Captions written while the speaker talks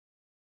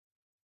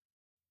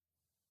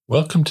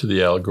Welcome to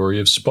the Allegory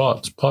of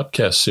Spots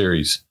podcast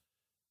series.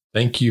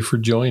 Thank you for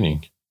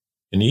joining.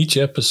 In each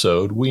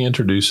episode, we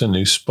introduce a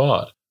new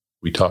spot.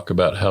 We talk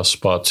about how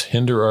spots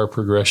hinder our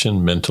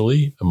progression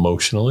mentally,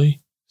 emotionally,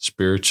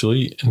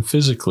 spiritually, and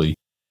physically,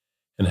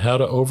 and how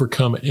to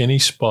overcome any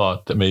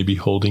spot that may be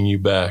holding you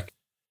back.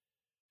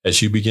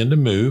 As you begin to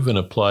move and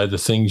apply the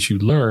things you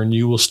learn,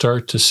 you will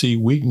start to see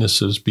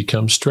weaknesses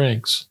become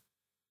strengths.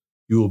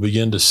 You will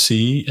begin to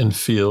see and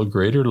feel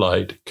greater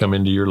light come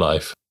into your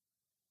life.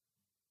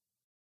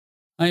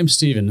 I am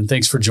Stephen, and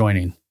thanks for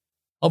joining.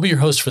 I'll be your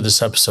host for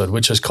this episode,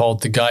 which is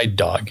called The Guide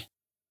Dog.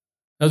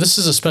 Now, this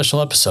is a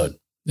special episode.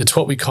 It's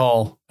what we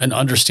call an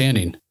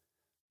understanding,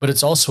 but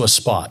it's also a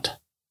spot.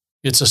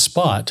 It's a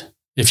spot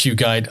if you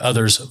guide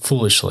others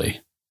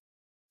foolishly.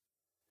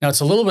 Now,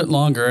 it's a little bit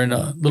longer and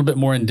a little bit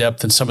more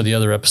in-depth than some of the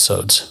other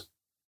episodes,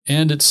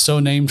 and it's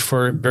so named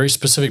for a very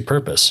specific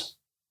purpose.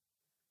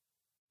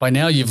 By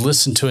now, you've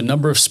listened to a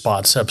number of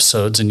spots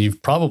episodes, and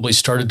you've probably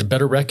started to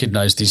better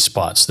recognize these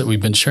spots that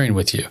we've been sharing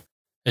with you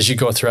as you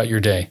go throughout your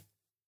day.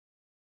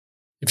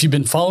 If you've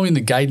been following the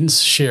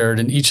guidance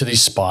shared in each of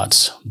these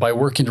spots by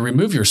working to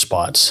remove your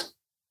spots,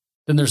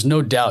 then there's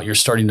no doubt you're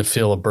starting to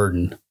feel a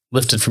burden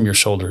lifted from your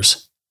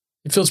shoulders.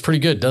 It feels pretty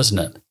good, doesn't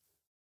it?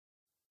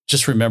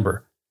 Just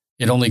remember,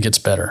 it only gets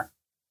better.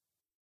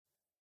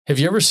 Have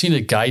you ever seen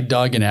a guide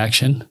dog in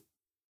action?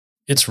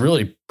 It's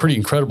really pretty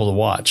incredible to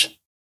watch.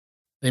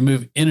 They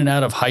move in and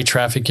out of high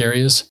traffic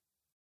areas,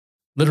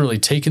 literally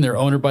taking their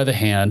owner by the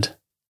hand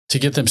to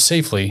get them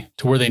safely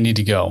to where they need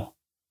to go,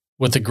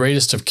 with the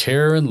greatest of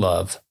care and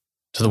love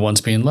to the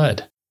ones being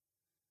led,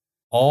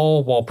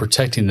 all while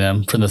protecting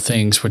them from the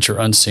things which are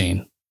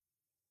unseen.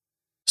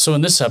 So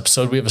in this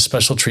episode, we have a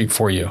special treat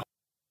for you,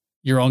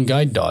 your own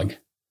guide dog,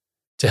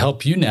 to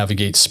help you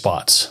navigate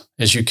spots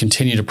as you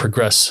continue to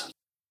progress.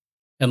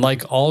 And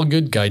like all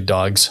good guide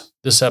dogs,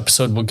 this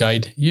episode will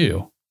guide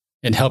you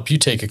and help you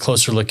take a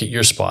closer look at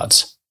your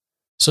spots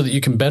so that you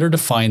can better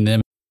define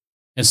them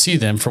and see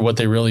them for what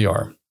they really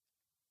are.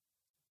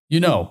 You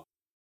know,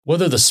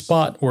 whether the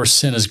spot or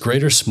sin is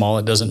great or small,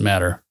 it doesn't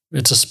matter.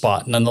 It's a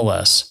spot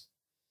nonetheless.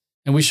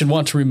 And we should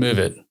want to remove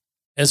it,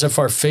 as if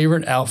our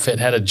favorite outfit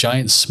had a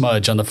giant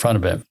smudge on the front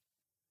of it.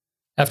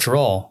 After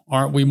all,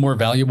 aren't we more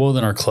valuable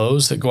than our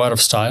clothes that go out of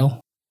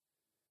style?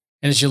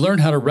 And as you learn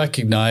how to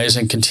recognize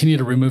and continue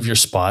to remove your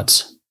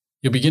spots,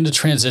 you'll begin to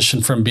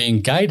transition from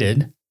being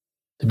guided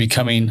to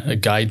becoming a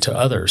guide to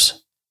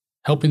others,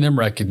 helping them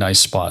recognize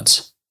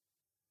spots,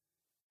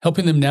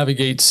 helping them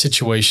navigate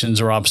situations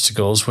or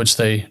obstacles which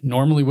they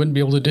normally wouldn't be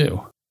able to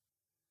do.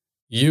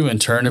 You, in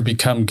turn, have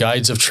become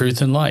guides of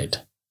truth and light.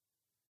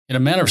 In a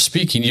manner of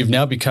speaking, you've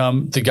now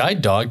become the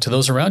guide dog to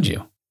those around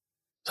you.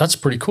 That's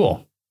pretty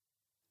cool.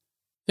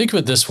 Think of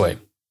it this way.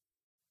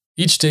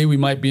 Each day we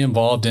might be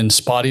involved in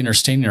spotting or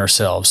staining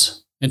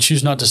ourselves and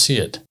choose not to see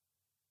it.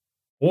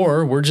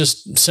 Or we're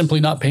just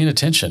simply not paying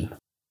attention.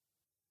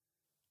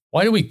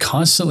 Why do we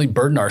constantly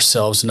burden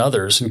ourselves and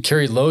others and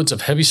carry loads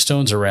of heavy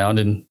stones around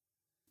and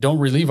don't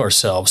relieve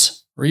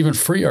ourselves or even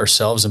free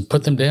ourselves and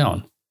put them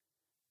down?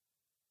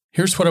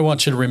 Here's what I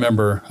want you to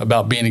remember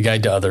about being a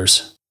guide to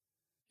others.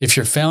 If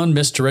you're found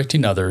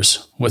misdirecting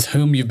others with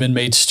whom you've been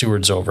made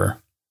stewards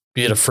over,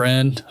 be it a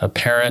friend, a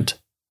parent,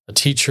 a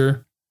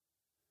teacher,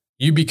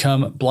 you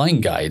become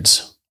blind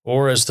guides,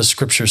 or as the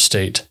scriptures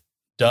state,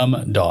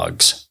 dumb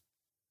dogs.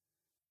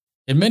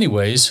 In many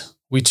ways,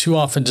 we too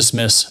often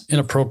dismiss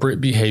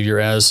inappropriate behavior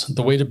as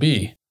the way to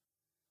be,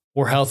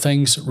 or how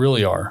things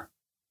really are,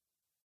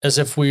 as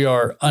if we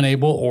are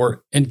unable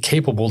or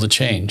incapable to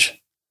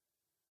change,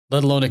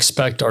 let alone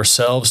expect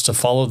ourselves to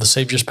follow the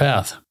Savior's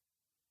path.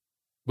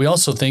 We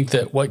also think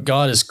that what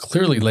God has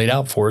clearly laid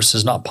out for us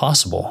is not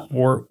possible,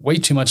 or way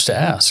too much to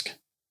ask.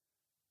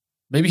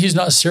 Maybe He's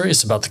not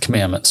serious about the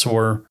commandments,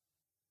 or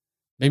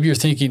maybe you're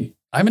thinking,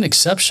 I'm an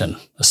exception,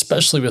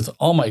 especially with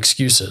all my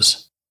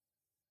excuses.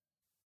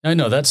 I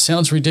know that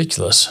sounds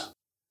ridiculous,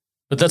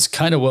 but that's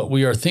kind of what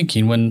we are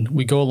thinking when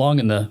we go along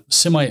in the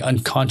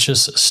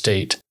semi-unconscious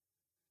state,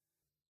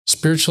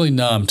 spiritually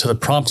numb to the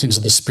promptings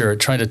of the Spirit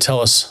trying to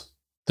tell us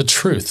the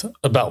truth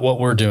about what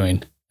we're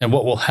doing and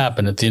what will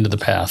happen at the end of the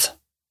path.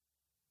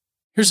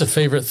 Here's a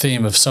favorite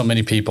theme of so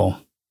many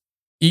people.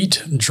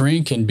 Eat,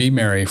 drink, and be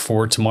merry,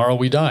 for tomorrow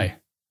we die.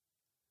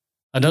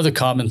 Another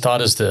common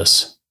thought is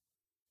this: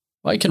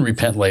 I can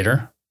repent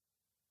later.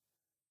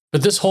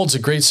 But this holds a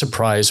great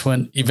surprise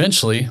when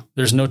eventually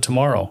there's no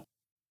tomorrow,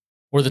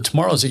 or the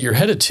tomorrows that you're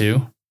headed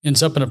to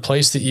ends up in a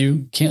place that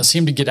you can't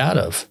seem to get out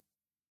of,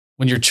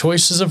 when your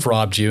choices have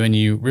robbed you and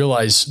you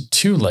realize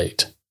too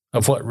late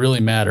of what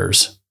really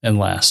matters and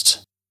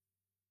lasts.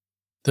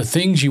 The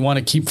things you want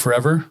to keep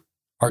forever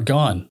are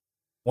gone,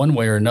 one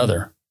way or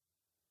another.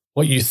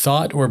 What you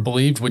thought or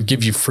believed would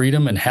give you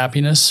freedom and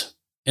happiness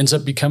ends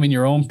up becoming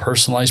your own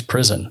personalized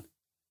prison.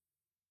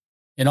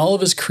 In all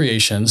of His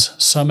creations,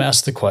 some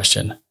ask the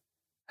question,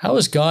 how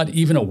is God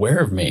even aware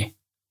of me?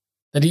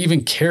 That He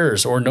even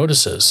cares or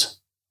notices?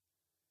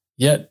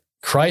 Yet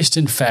Christ,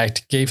 in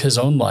fact, gave His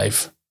own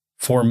life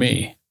for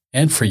me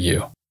and for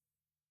you,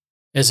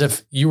 as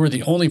if you were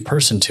the only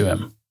person to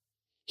Him,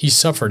 He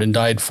suffered and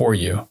died for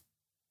you.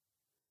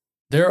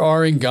 There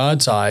are in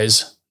God's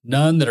eyes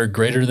none that are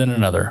greater than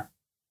another,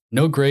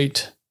 no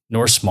great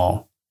nor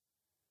small.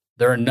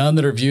 There are none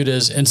that are viewed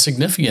as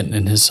insignificant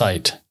in His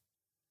sight.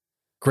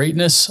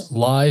 Greatness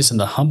lies in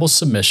the humble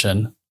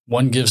submission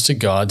one gives to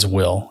God's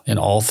will in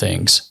all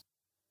things.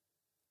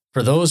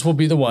 For those will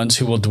be the ones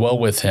who will dwell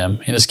with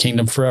Him in His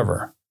kingdom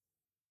forever.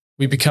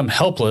 We become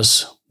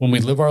helpless when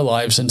we live our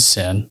lives in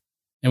sin,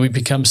 and we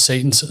become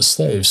Satan's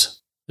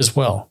slaves as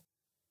well.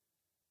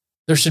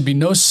 There should be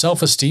no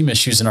self-esteem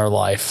issues in our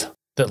life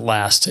that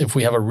last if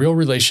we have a real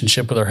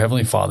relationship with our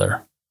Heavenly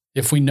Father,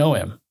 if we know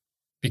Him,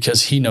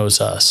 because He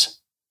knows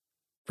us.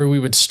 For we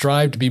would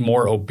strive to be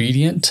more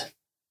obedient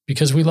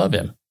because we love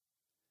Him,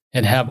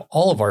 and have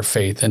all of our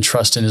faith and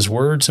trust in His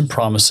words and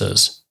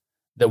promises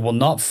that will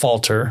not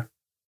falter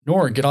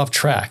nor get off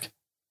track,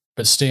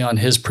 but stay on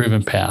His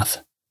proven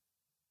path.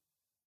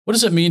 What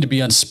does it mean to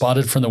be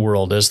unspotted from the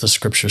world, as the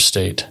Scriptures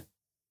state?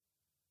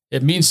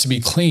 It means to be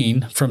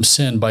clean from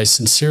sin by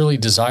sincerely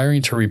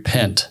desiring to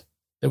repent,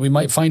 that we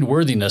might find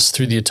worthiness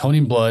through the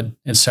atoning blood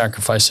and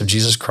sacrifice of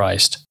Jesus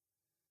Christ.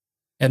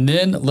 And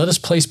then let us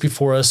place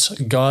before us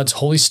God's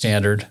holy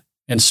standard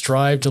and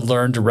strive to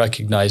learn to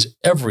recognize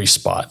every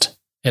spot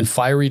and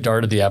fiery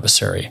dart of the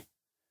adversary,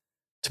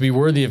 to be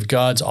worthy of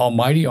God's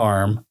almighty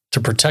arm to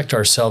protect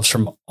ourselves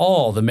from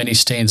all the many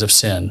stains of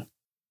sin,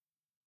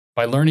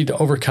 by learning to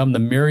overcome the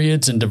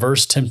myriads and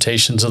diverse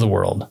temptations of the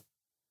world.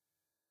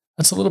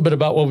 That's a little bit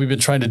about what we've been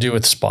trying to do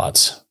with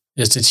spots,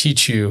 is to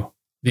teach you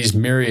these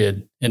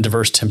myriad and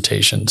diverse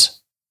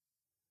temptations.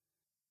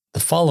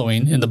 The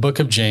following in the book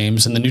of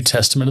James in the New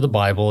Testament of the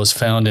Bible is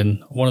found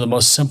in one of the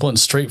most simple and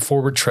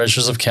straightforward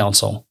treasures of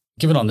counsel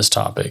given on this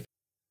topic,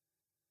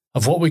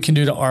 of what we can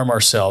do to arm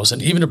ourselves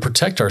and even to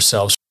protect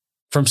ourselves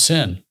from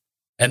sin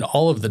and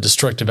all of the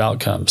destructive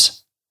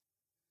outcomes.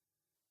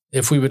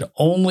 If we would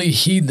only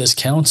heed this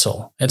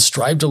counsel and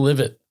strive to live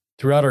it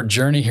throughout our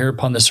journey here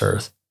upon this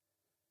earth,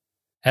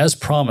 as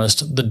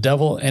promised, the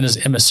devil and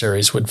his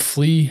emissaries would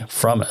flee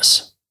from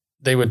us.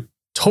 They would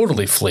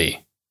totally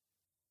flee.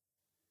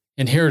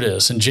 And here it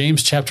is in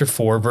James chapter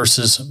 4,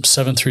 verses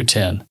 7 through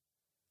 10.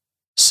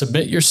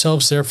 Submit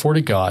yourselves therefore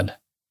to God.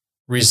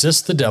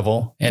 Resist the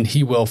devil, and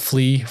he will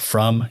flee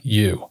from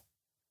you.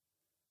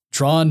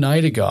 Draw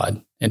nigh to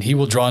God, and he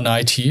will draw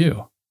nigh to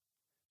you.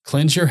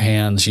 Cleanse your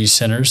hands, ye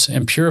sinners,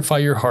 and purify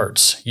your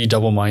hearts, ye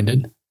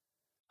double-minded.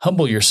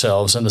 Humble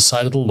yourselves in the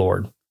sight of the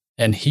Lord,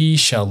 and He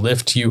shall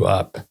lift you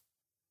up.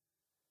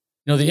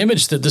 You know, the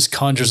image that this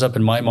conjures up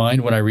in my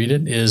mind when I read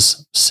it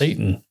is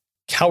Satan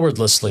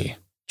cowardlessly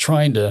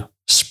trying to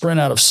sprint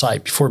out of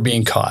sight before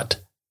being caught.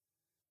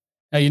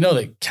 Now, you know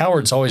that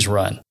cowards always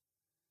run.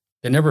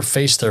 They never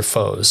face their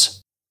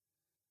foes.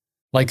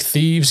 Like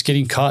thieves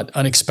getting caught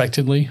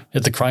unexpectedly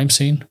at the crime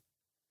scene,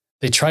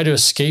 they try to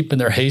escape in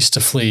their haste to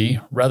flee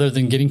rather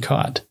than getting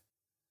caught.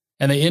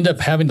 And they end up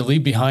having to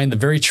leave behind the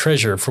very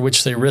treasure for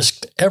which they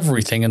risked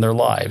everything in their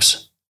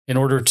lives in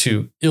order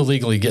to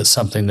illegally get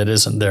something that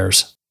isn't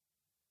theirs.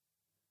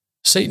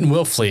 Satan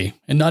will flee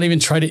and not even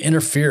try to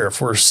interfere if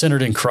we're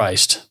centered in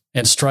Christ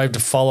and strive to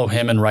follow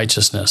Him in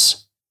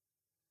righteousness.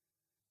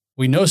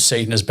 We know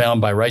Satan is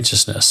bound by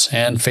righteousness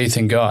and faith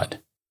in God.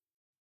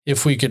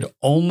 If we could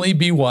only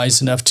be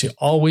wise enough to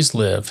always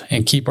live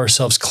and keep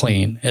ourselves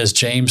clean, as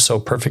James so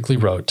perfectly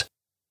wrote.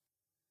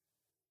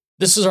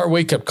 This is our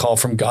wake-up call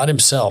from God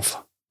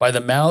Himself by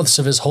the mouths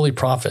of His holy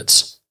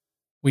prophets.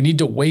 We need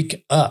to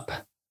wake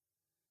up.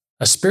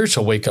 A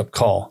spiritual wake-up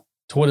call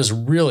to what is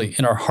really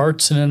in our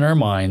hearts and in our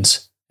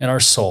minds and our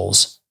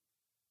souls,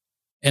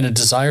 and a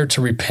desire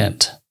to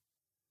repent,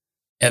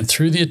 and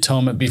through the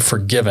atonement be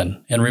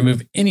forgiven and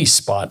remove any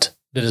spot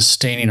that is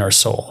staining our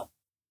soul.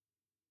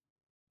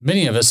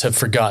 Many of us have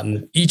forgotten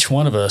that each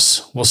one of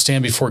us will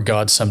stand before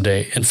God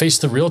someday and face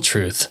the real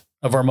truth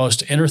of our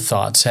most inner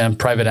thoughts and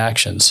private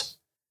actions.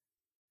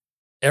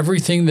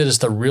 Everything that is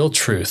the real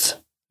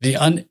truth, the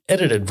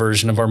unedited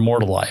version of our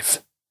mortal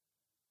life.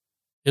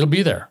 It'll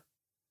be there.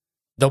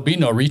 There'll be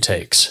no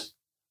retakes.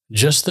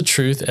 Just the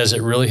truth as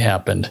it really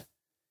happened.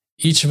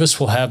 Each of us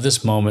will have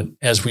this moment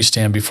as we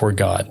stand before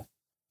God.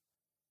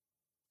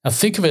 Now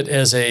think of it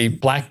as a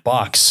black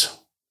box,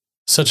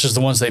 such as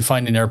the ones they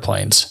find in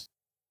airplanes,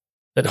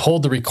 that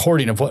hold the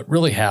recording of what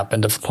really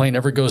happened if a plane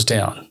ever goes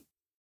down.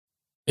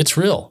 It's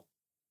real.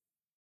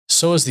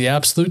 So is the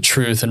absolute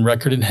truth and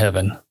record in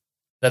heaven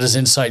that is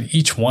inside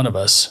each one of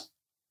us.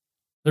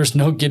 There's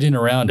no getting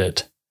around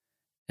it.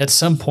 At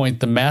some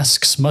point, the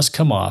masks must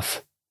come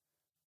off.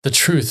 The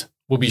truth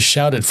will be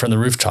shouted from the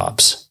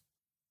rooftops.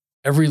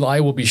 Every lie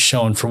will be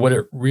shown for what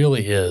it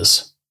really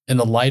is in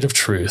the light of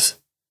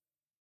truth.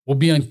 Will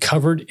be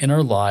uncovered in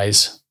our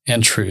lies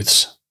and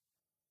truths.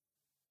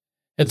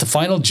 At the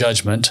final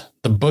judgment,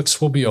 the books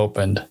will be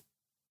opened,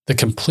 the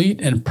complete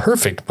and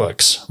perfect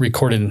books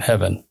recorded in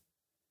heaven,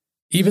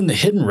 even the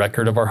hidden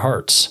record of our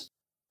hearts.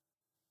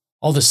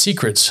 All the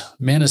secrets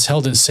man has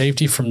held in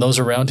safety from those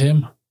around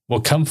him will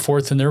come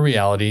forth in their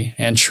reality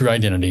and true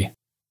identity.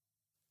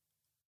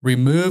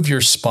 Remove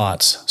your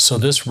spots so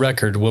this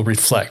record will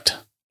reflect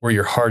where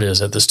your heart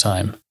is at this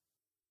time.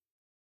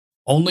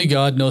 Only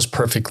God knows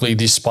perfectly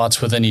these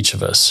spots within each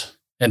of us,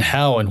 and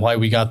how and why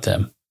we got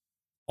them.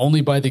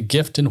 Only by the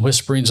gift and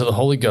whisperings of the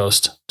Holy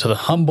Ghost to the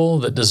humble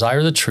that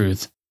desire the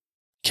truth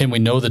can we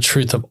know the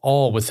truth of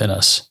all within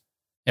us,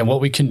 and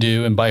what we can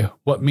do and by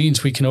what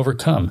means we can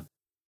overcome,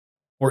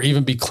 or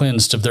even be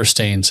cleansed of their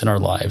stains in our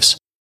lives.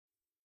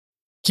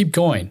 Keep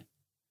going.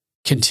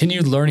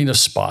 Continue learning of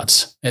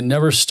spots, and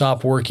never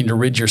stop working to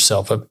rid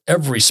yourself of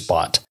every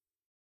spot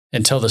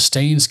until the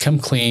stains come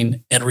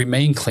clean and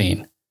remain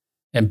clean,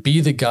 and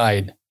be the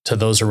guide to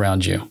those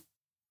around you.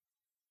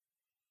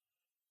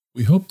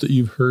 We hope that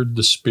you've heard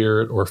the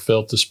Spirit or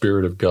felt the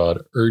Spirit of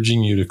God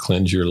urging you to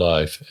cleanse your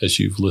life as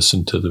you've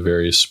listened to the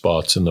various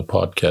spots in the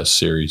podcast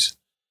series.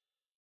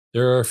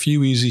 There are a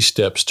few easy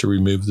steps to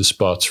remove the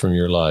spots from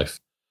your life.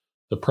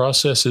 The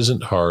process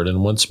isn't hard,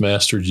 and once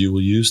mastered, you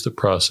will use the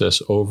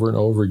process over and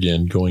over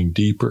again, going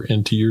deeper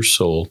into your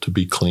soul to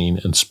be clean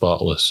and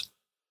spotless.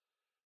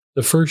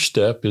 The first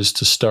step is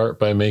to start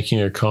by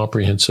making a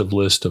comprehensive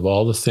list of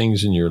all the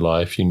things in your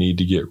life you need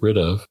to get rid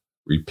of,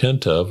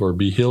 repent of, or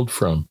be healed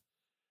from.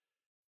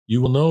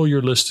 You will know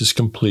your list is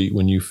complete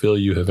when you feel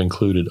you have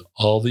included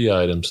all the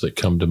items that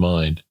come to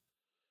mind.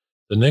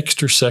 The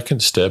next or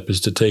second step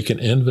is to take an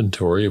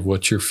inventory of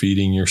what you're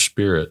feeding your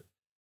spirit,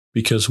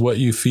 because what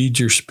you feed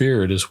your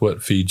spirit is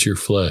what feeds your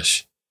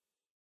flesh.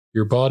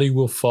 Your body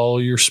will follow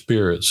your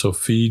spirit, so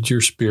feed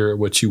your spirit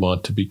what you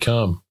want to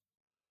become.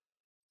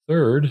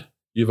 Third,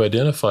 you've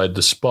identified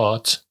the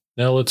spots.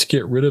 Now let's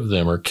get rid of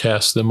them or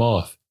cast them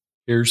off.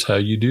 Here's how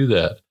you do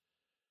that.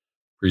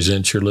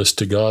 Present your list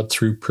to God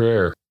through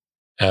prayer.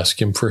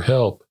 Ask Him for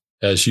help.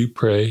 As you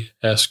pray,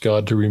 ask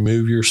God to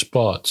remove your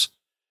spots,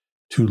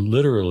 to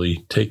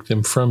literally take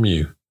them from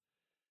you.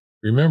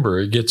 Remember,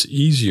 it gets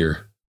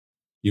easier.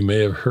 You may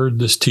have heard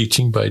this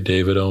teaching by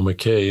David O.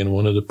 McKay in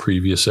one of the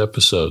previous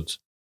episodes.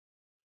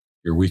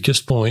 Your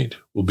weakest point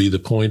will be the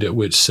point at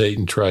which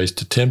Satan tries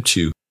to tempt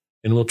you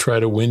and will try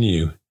to win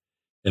you.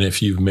 And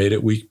if you've made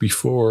it weak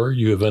before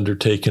you have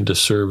undertaken to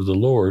serve the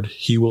Lord,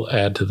 He will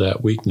add to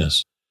that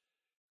weakness.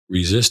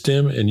 Resist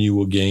him and you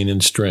will gain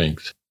in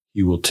strength.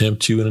 He will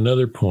tempt you at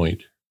another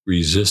point.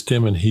 Resist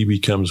him and he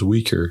becomes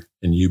weaker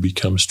and you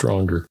become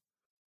stronger.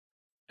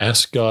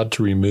 Ask God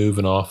to remove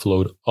and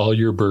offload all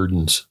your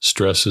burdens,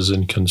 stresses,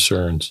 and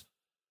concerns.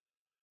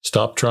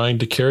 Stop trying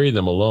to carry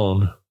them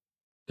alone.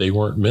 They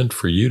weren't meant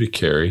for you to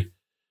carry.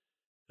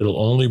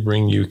 It'll only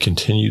bring you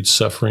continued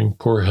suffering,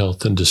 poor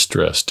health, and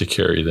distress to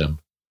carry them.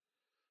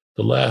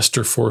 The last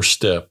or fourth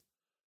step.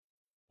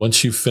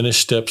 Once you've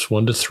finished steps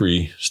 1 to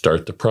 3,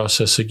 start the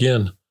process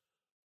again.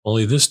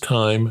 Only this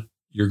time,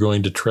 you're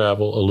going to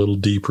travel a little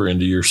deeper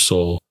into your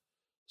soul,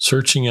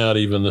 searching out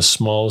even the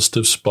smallest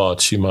of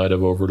spots you might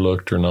have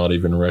overlooked or not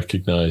even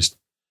recognized.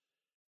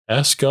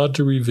 Ask God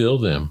to reveal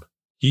them.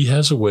 He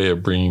has a way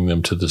of bringing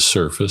them to the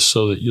surface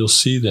so that you'll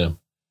see them.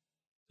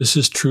 This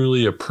is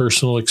truly a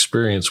personal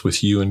experience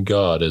with you and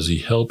God as He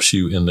helps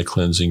you in the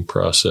cleansing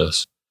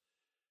process.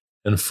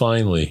 And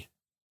finally,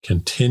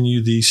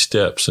 continue these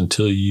steps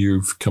until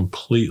you've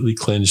completely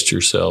cleansed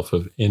yourself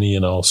of any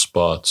and all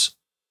spots.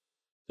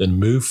 Then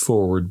move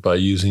forward by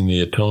using the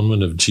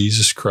atonement of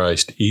Jesus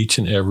Christ each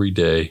and every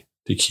day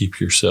to keep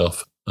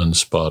yourself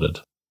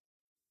unspotted.